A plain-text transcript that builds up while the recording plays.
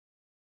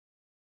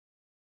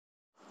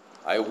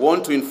I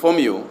want to inform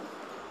you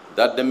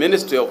that the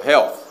Ministry of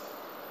Health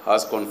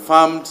has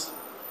confirmed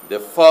the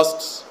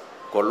first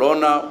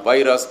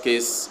coronavirus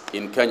case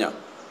in Kenya.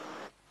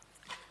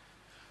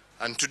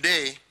 And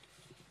today,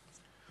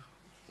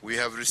 we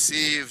have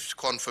received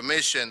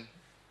confirmation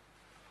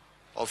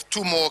of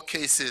 2 more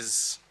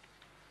cases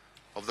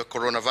of the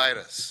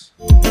coronavirus.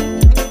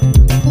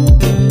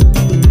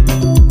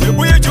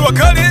 Webuye Jua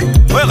Kali,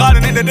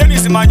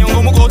 Demaso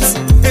Manyonge mukos.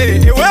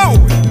 Wewe,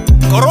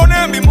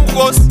 corona mbi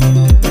mukos.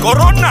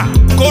 Corona.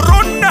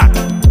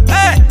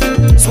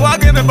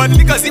 Swage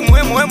mebadilika si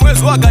muhe,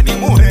 swaga ni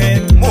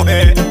muhe.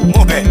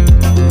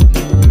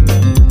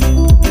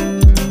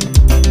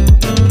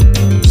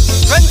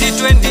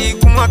 2020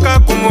 kumwaka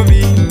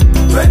Kumubi.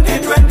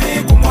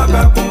 2020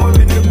 kumwaka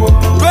Kumubi nipo.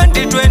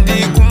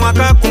 2020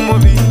 kumwaka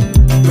Kumubi.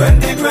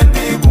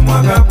 2020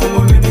 kumwaka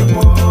Kumubi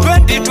nipo.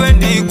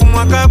 2020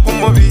 kumwaka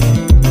Kumubi.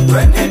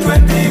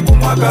 2020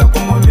 kumwaka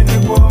Kumubi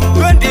nipo.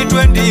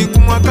 2020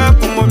 kumwaka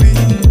Kumubi.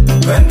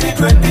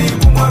 2020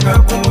 kumwaka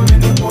Kumubi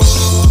nipo.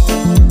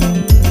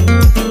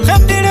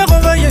 Khamdile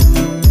govaye.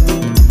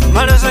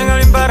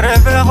 Malasangali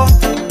barevero.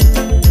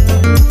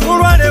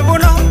 Urwale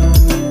buno.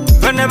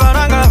 Bene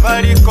baranga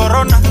bali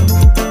corona.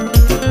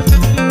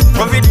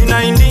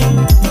 COVID-19.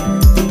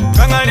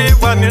 Kangali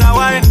kwa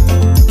milawaini.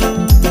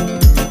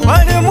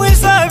 Wale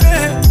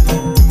mwisabe.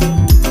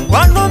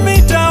 1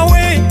 meter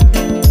away.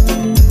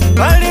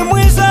 Wale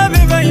mwisabe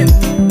baye.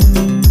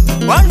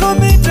 1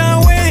 meter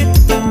away.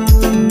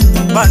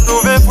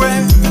 Bandu befwe.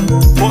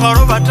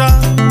 Mugaro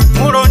bata.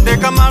 Muronde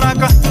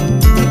kamaraka.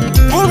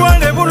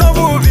 Urwale buno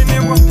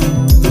bubinibwa.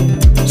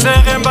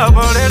 Seremba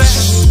bolere.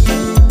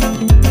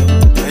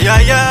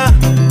 Ya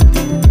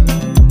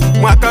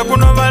mwaka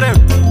kuno bale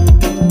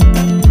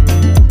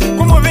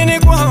kumubini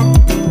kwa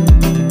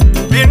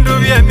bindu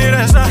bye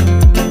miresa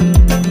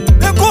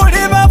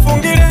ekuli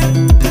bafungire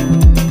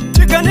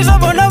chikanisa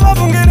bona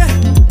bafungire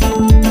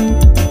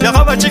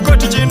yakaba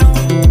chikoti chino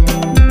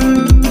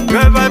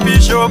baba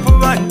bishop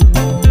bani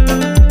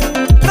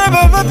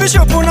baba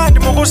bishop nandi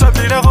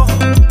mukusabireko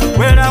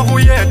wera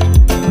kuyeta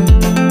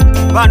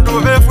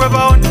bandu befwe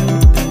baone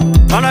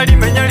bana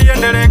limenya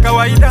liendele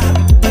kawaida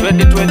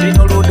 2020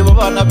 nolundi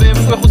babana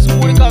befwe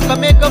kusukuli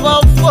kakameka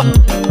bafwa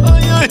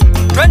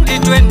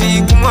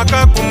 2020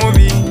 kumwaka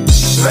Kumubi.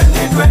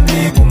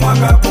 2020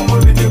 kumwaka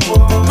Kumubi nipo.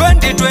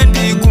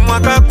 2020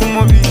 kumwaka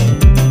Kumubi.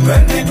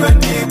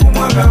 2020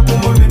 kumwaka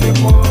Kumubi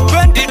nipo.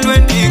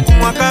 2020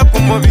 kumwaka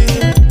Kumubi.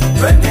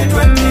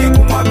 2020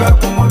 kumwaka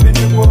Kumubi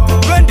nipo.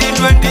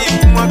 2020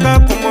 kumwaka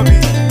Kumubi.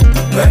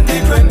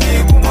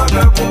 2020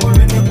 kumwaka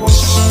Kumubi nipo.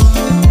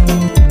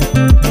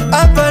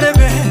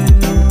 Aparebe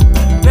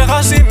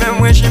Nekasime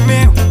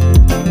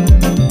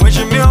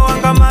mheshimiwa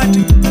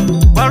wangamati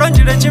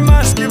walonjile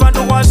chimaski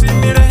bantu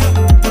kwasimile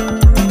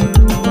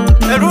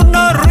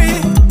elunarwi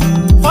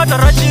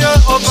kwatarachie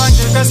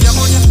obanje kasi ya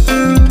kunya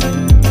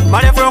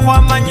malefwe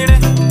kwamanyile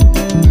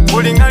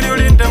ulingali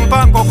ulinde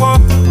mpango ko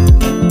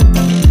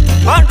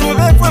bantu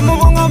befwe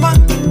mubungoma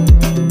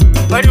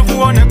bali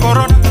kuone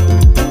corona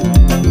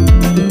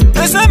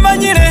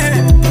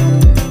esemanyile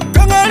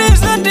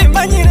kangalisa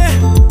ndimanyile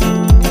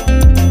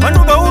bantu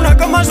bauna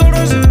kama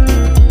zorozi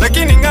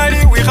lakini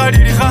ngali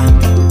wikhaliliha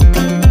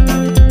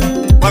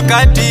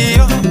wakati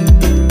yo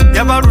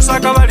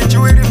yabarusaka bali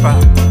chiwilipa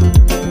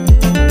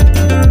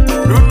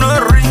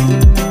lunori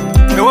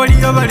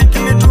ewaliyo bali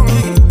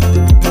kimitungi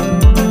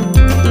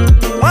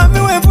mwami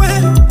wefwe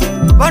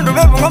bantu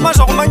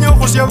bebungomasa kumanya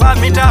ukhusya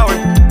bamitawe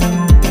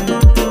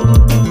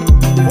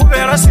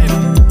khubera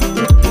sino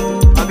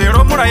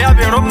abero mulayi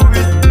abero mubi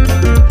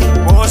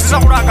osisa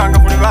khulanganga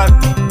khuli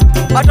babi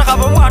ata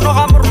khaba omwana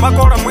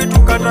okhamurumaka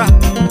mwiduka ta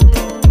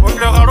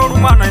okilekhala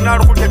olumwana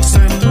inali khulya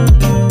chisente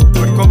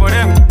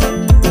olikobolengo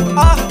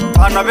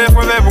bana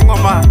befwe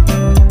bebungoma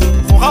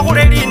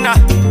khukhakhula lina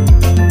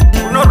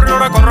luno rulilo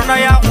lwa corona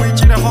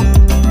yakhwichilekho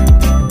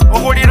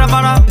okhulira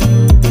mala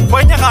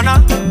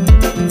khwenyekhana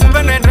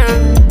khube nende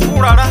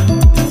khulala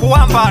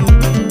khuwambana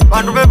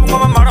bandu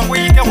bebungoma mala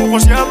khwiyike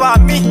khukhusya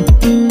bami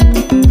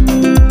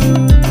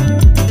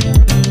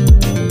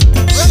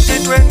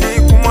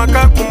 2020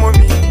 kumwaka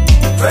Kumubi.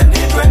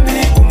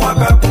 2020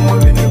 kumwaka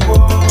Kumubi nipo.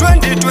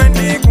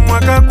 2020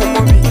 kumwaka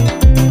Kumubi.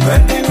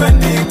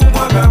 2020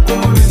 kumwaka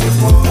Kumubi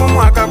nipo.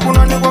 Kumwaka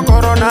kuno niko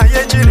corona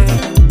yechile.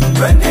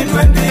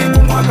 2020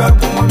 kumwaka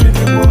Kumubi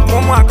nipo.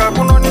 Kumwaka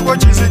kuno niko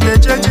chisike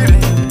chechile.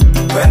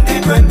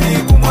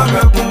 2020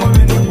 kumwaka Kumubi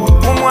nipo.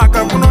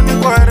 Kumwaka kuno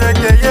niko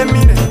reggae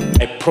yemile.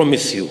 I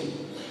promise you,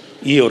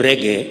 hiyo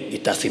reggae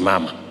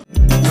itasimama.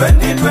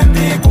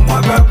 2020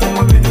 kumwaka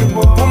Kumubi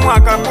nipo.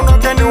 Kumwaka kuno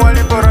keni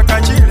walipora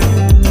kachile.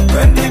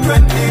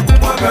 2020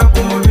 kumwaka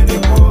Kumubi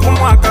nipo.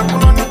 Kumwaka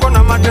kuno niko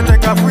na matete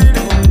kafwili.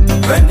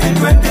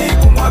 2020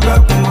 kumwaka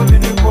Kumubi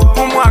nipo.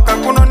 Kumwaka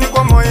kuno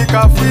niko moi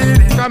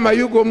kafwili. Kama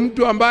yuko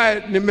mtu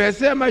ambaye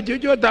nimesema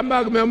chochote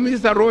ambaye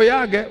kimeumiza roho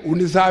yake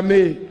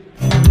unisamee.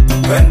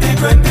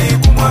 2020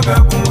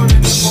 kumwaka Kumubi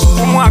nipo.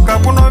 Kumwaka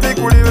kuno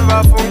vikuli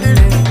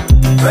bafungili.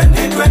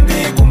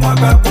 2020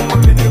 kumwaka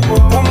Kumubi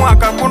nipo.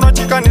 Kumwaka kuno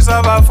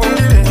chikanisa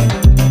bafungili.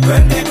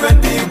 2020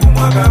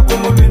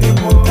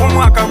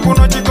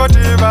 kuno chikoti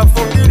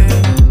bafungile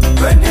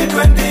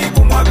 2020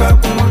 kumwaka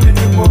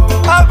kumubiniko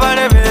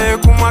abalebe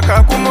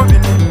kumwaka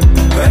kumubini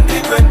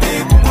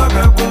 2020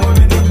 kumwaka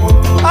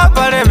kumubiniko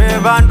abalebe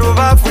bandu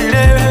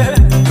bafwile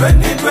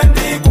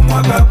 2020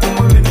 kumwaka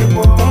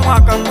kumubiniko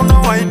kumwaka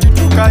kuno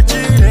waitituka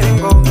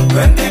chilengo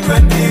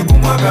 2020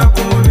 kumwaka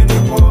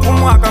kumubiniko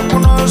kumwaka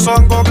kuno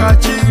songo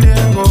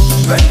kachilengo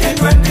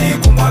 2020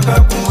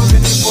 kumwaka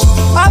kumubiniko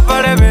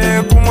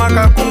abalebe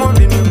kumwaka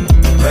kumubini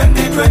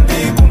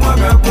 2020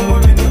 kumwaka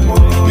kumubiniko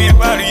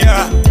Webuye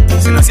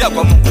sinasia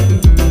kwa Mungu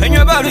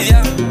enywe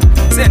baluya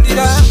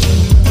sendira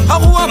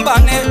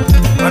hakuwambane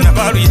bana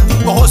baluya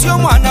okosyo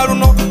mwana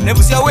luno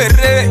nebusya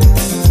werere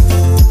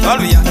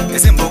baluya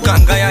esembuka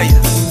ngayaya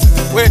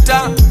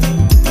weta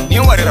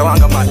niyo warera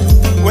wanga mali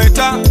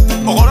weta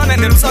okolane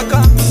ne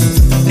Lusaka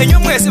enywe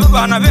mwesi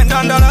babana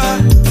bendandala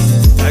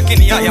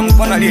lakini yaya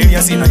mupana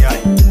lya sina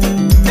yaya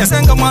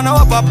esenga mwana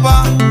wa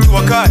papa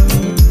Jua Kali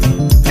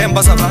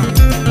embasaba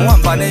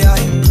muwambane yaya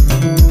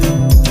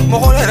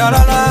mokolera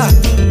lala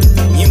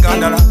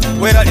nyingandala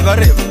wera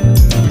libareba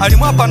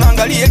alimu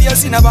apanangaliye lya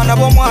sina bana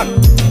bomwana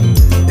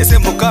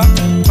esembuka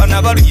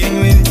bana baluye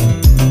nywele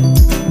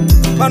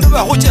bandu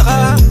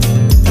bakhuchekha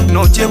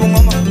nocheba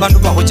ngoma bandu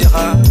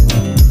bakhuchekha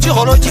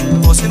chikholochi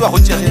osi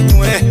bakhuchekha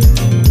enywe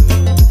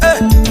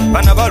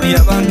bana baluye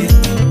abandi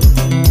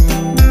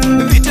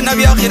bitina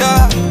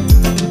byakhira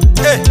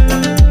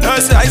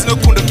nose aizi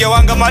nokundukia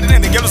wanga matine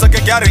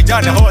nigelusake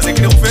kyarijane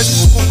khawasekile ku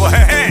Facebook mbo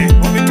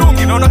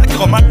omitungi nono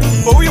khakikhoma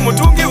mbo uyu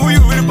mutungi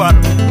uyu uli bano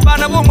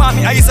bana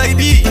bomwami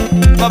aisaidi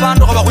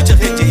babandu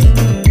khabakhuchekhenje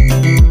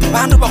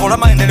bandu bakhola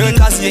maendeleo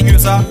ekasi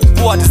yenyusa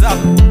ku WhatsApp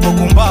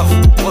okumbafu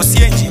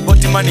osienji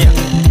otimania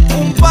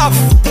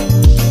kumbafu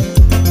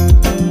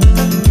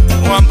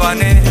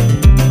mwambane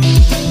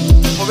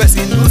mube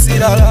sindu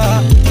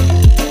silala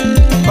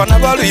bana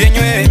balu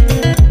yenywe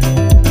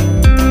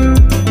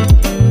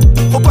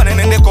kupane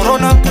nende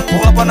corona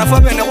ukapana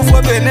fwa bene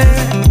kufwa bene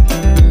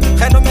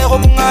khendo mekho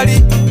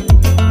mungali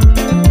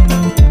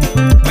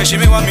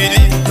Mheshimiwa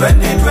Midi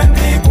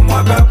 2020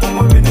 kumwaka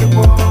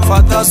kumubiniko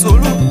Fata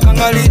Sulu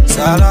kangali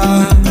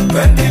sala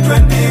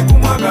 2020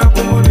 kumwaka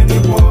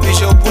kumubiniko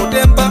Bishop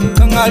Demba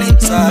kangali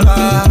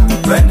sala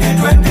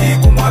 2020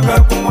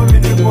 kumwaka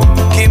kumubiniko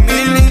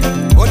Kimili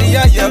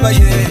Odia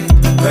yabaye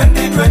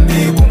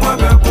 2020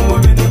 kumwaka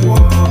kumubiniko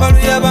Balu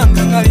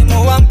yabanga ngali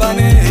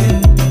muwambane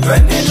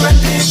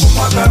 2020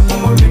 kumwaka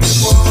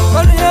kumubiniko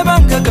Balu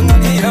yabanga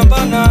kangali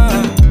yambana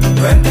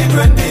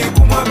 2020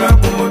 kumwaka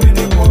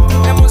kumubiniko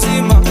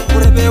Nemuzima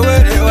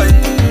urebewelewa 2020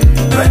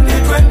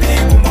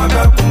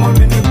 kumwaka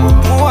kumubiniko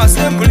Mu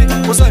assembly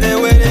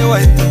usalewelewa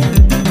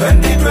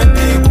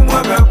 2020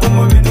 kumwaka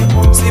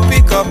kumubiniko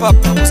Sipika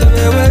papa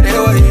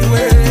usalewelewa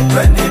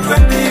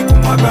 2020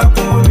 kumwaka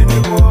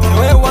kumubiniko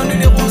Ewe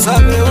wandili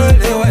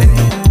kusabewelewa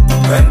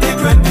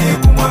 2020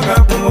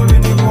 kumwaka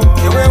kumubiniko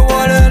Ewe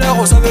walera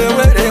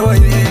kusabewelewa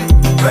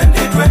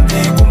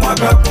 2020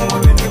 kumwaka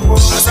kumubiniko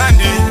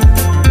Asandi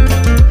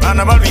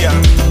Bana baluya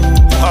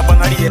Papa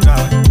naliyeta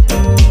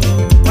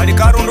Bali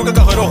karunduke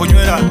kakhero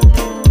khunywela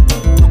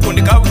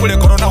Ukundi kabukule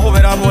corona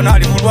khubera abona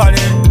ali kulwale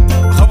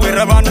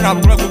khabwera bandu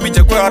nabukula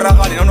kubiche kwe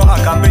arakhali nono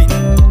khakambe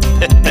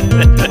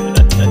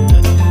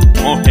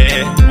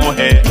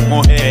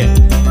Mohe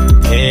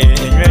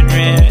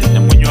nywenywe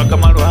nemunywa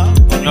kamalwa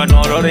munywa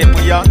nolore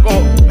muyango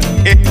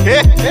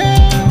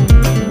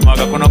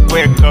Mwaka kuna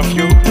kwe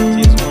kafyu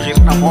Chizu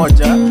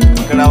 21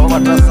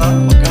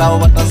 Wakelao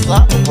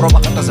batasa Uproba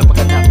katase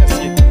paka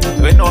nyangasi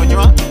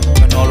Wenonywa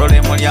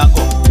nolore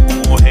muyango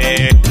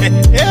Mohe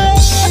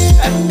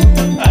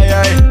Ay